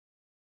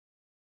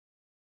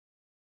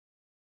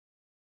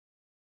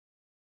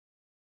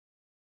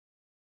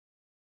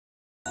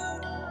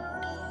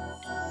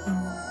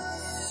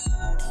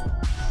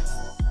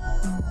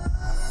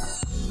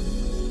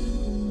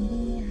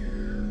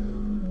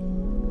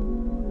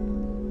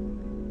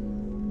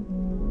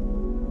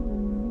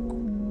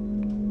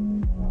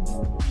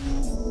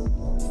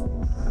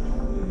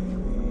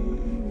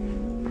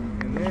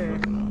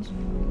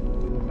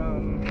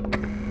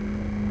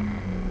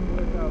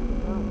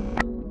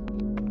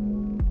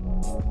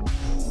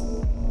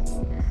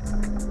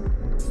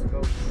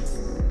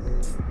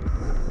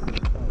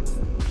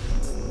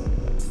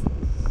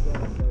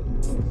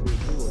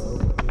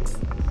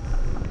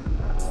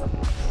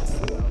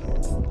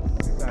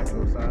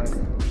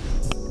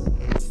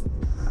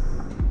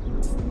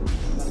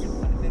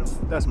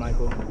That's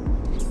Michael.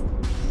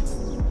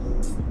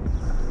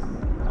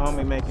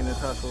 Homie making this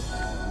hustle.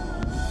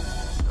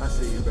 I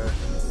see you, bro.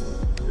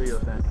 Do your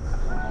thing.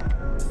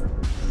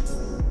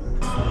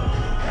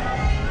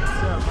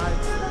 What's up,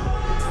 Mike?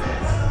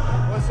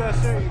 What's that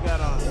shirt you got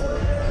on?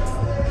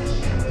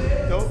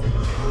 Dope.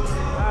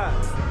 Ah.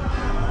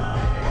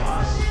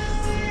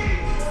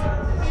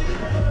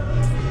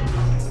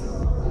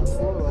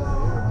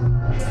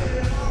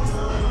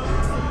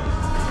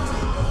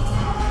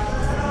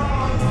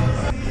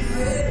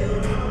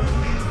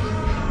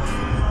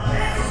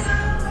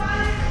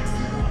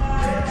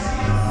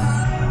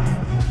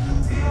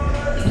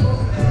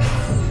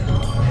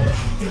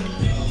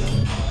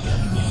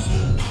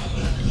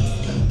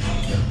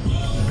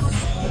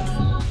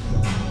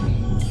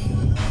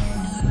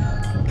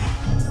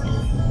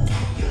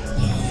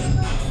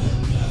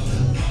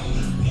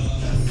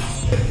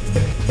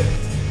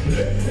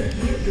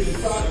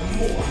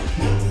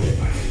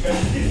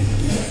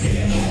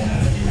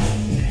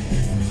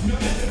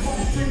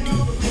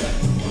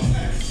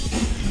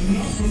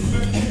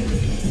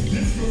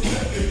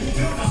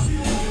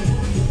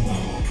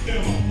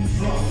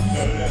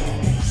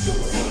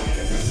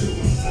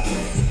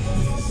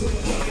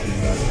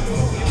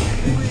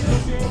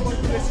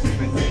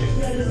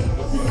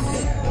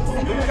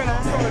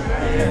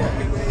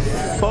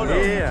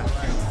 Yeah.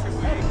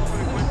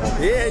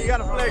 Yeah, you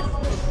gotta flex.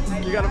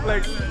 You gotta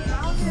flex.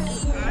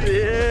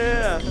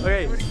 Yeah.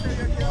 Okay.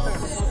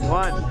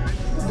 1,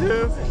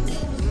 2.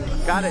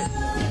 Got it.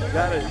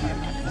 Got it.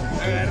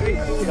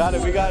 Got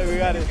it. We got it. We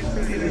got it.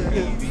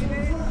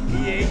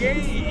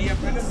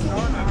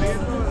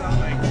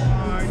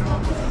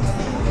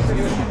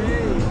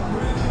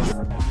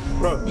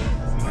 Bro.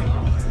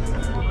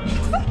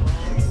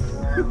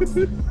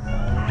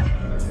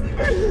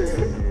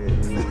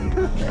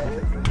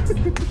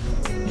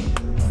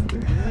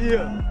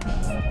 Yeah.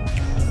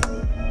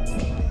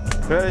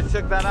 Hey,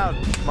 check that out.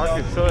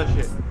 Marcus, show that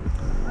shit.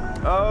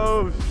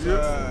 Oh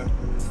shit.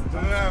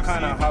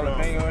 Kind of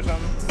jalapeno or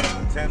something.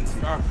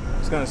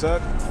 It's gonna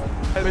suck.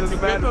 It doesn't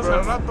matter,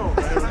 bro.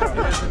 It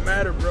doesn't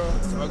matter, bro.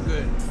 It's all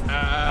good.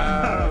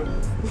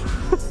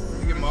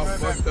 You get all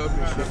fucked up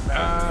and shit.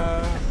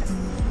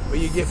 When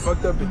you get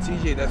fucked up at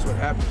TJ, that's what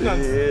happens. Yeah.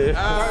 It's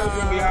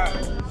gonna be hot.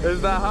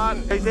 It's not hot.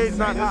 They say it's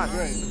not hot.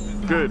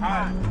 Good.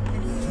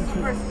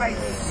 Super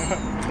spicy.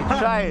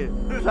 Try it.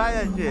 Try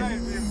that shit.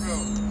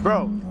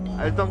 Bro,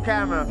 it's on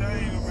camera.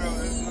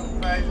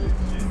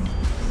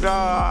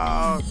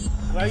 No.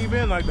 Why you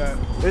been like that?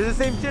 It's the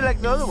same shit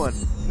like the other one.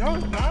 No,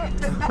 it's not.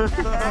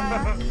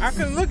 I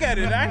can look at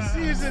it. I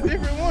see it's a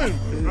different one.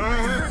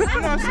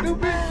 You're not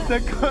stupid. The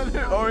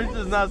color orange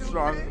is not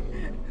strong.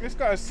 It's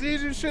got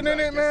seasoned shit in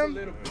it,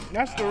 man.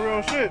 That's the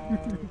real shit.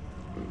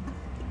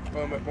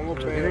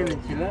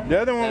 The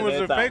other one was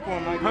a fake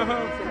one.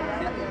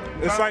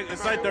 It's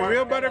like the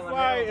real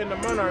butterfly and the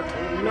monarch,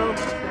 you know?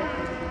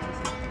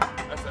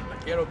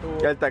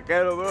 El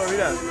taquero, bro,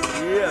 mira.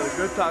 Yeah, the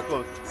good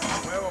tacos.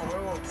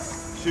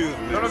 Shoes,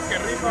 man. Todos los que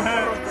rifan,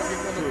 porque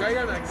cuando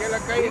caigan aquí en la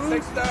calle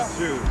sexta.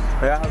 Shoes.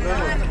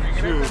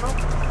 Shoes.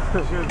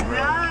 Shoes, bro.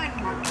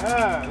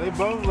 Yeah, they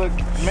both look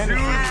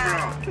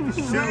menacing.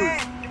 Shoes.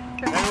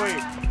 Anyway,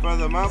 for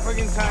the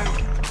motherfucking time,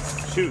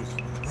 shoes.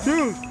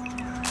 Shoes.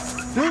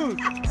 Shoes.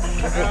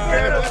 You can do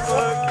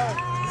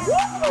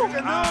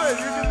it.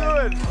 You can do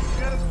it. You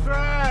gotta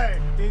try.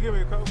 Can you give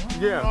me a coke?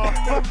 Yeah.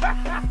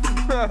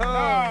 Oh,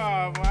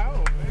 wow,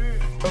 man.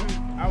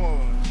 I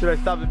won't. Should I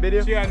stop the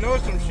video? See, I know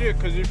some shit,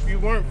 because if you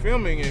weren't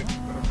filming it,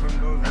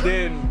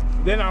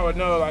 then I would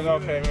know, like,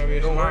 okay, maybe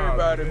it's Don't worry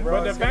about it, bro.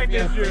 But the fact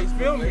is you're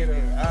filming it.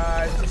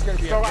 It's just going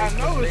to be so I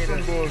know it's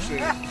some bullshit.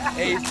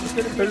 Hey, it's just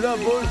going to be It's not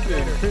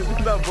bullshit.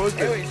 It's not bullshit.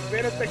 Hey,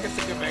 espérate que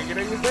se me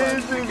agreguen. Sí,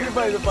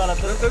 para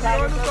atrás.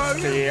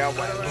 Sí,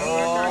 bueno.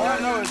 Oh, I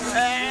know it's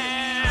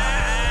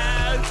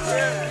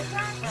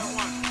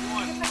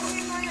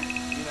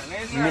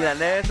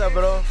milanesa,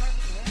 bro.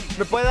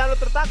 ¿Me puede dar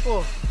otro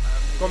taco?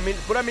 Con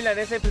pura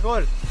milanesa y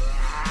frijol.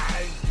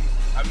 Ay,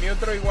 a mí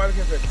otro igual,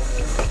 jefe,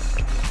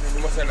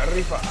 como se la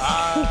rifa.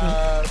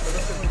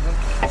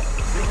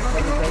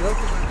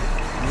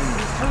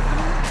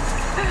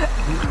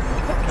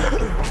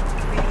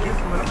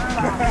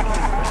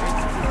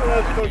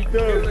 That's fucked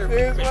up.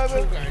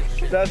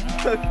 That's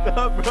fucked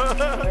up, bro.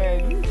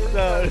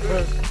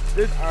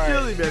 It's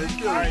chilly, man. It's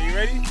chilly. Alright, you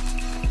ready?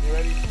 You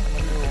ready?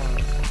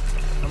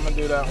 I'm gonna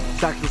do that one.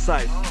 Sack the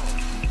side.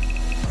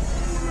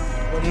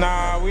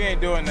 Nah, we ain't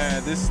doing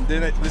that. This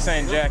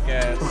ain't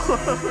Jackass.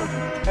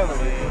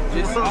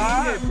 Just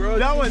shit, bro.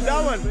 That one.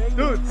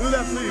 Dude, do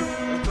that, please.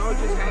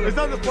 It's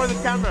not for the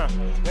camera.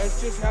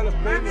 That's just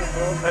jalapeno,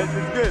 bro. It's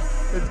good.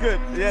 It's good.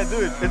 Yeah, do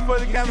it. It's for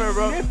the camera,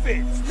 bro. Sniff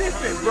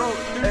it, bro.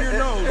 Do your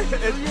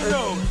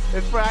nose.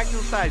 It's for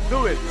actual size.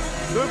 Do it.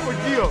 Do it for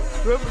Gio.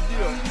 Do it for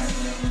Gio.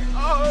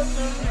 Oh,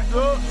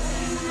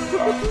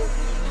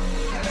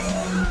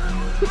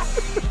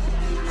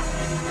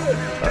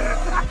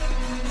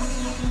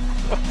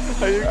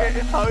 Are you okay?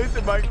 How is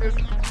it, Marcus?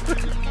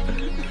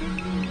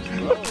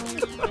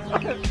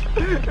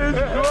 It's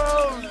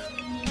gross.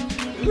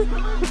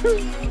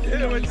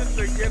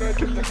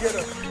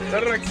 taquero. La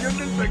reacción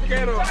del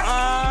taquero.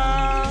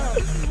 ¡Ah!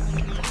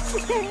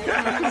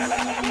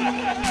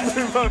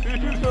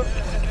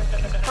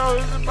 How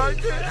is it,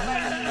 Mike?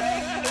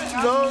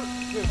 No.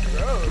 It's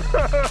gross.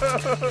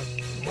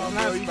 It's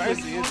not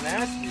spicy, it's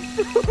nasty.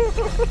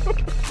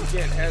 You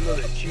can't handle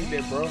the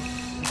chile, bro.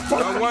 No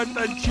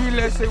aguanta el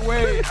chile ese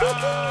güey.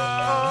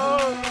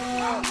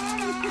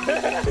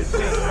 It's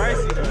just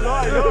spicy though. No,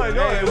 I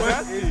know.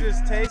 It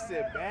just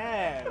tasted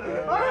bad,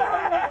 bro.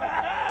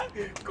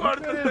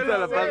 Córtate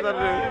la pata.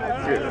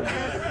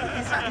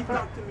 He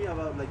talked to me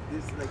about like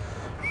this, like a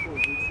couple of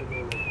weeks ago.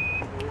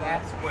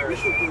 That's where we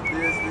should do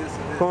this, and this.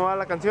 ¿Cómo va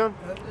la canción?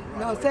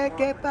 No sé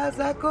qué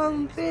pasa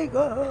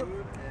contigo,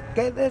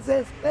 qué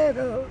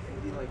desespero.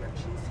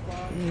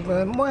 Y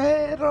me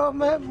muero.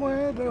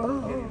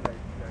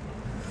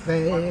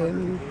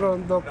 Ven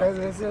pronto que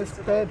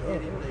desespero,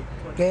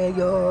 que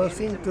yo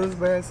sin tus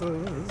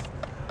besos.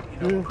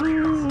 Because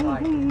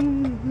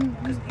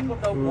people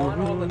don't want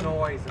all the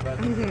noise about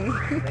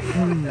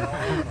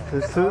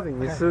It's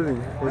soothing,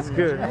 it's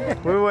good.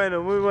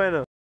 Muy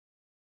bueno.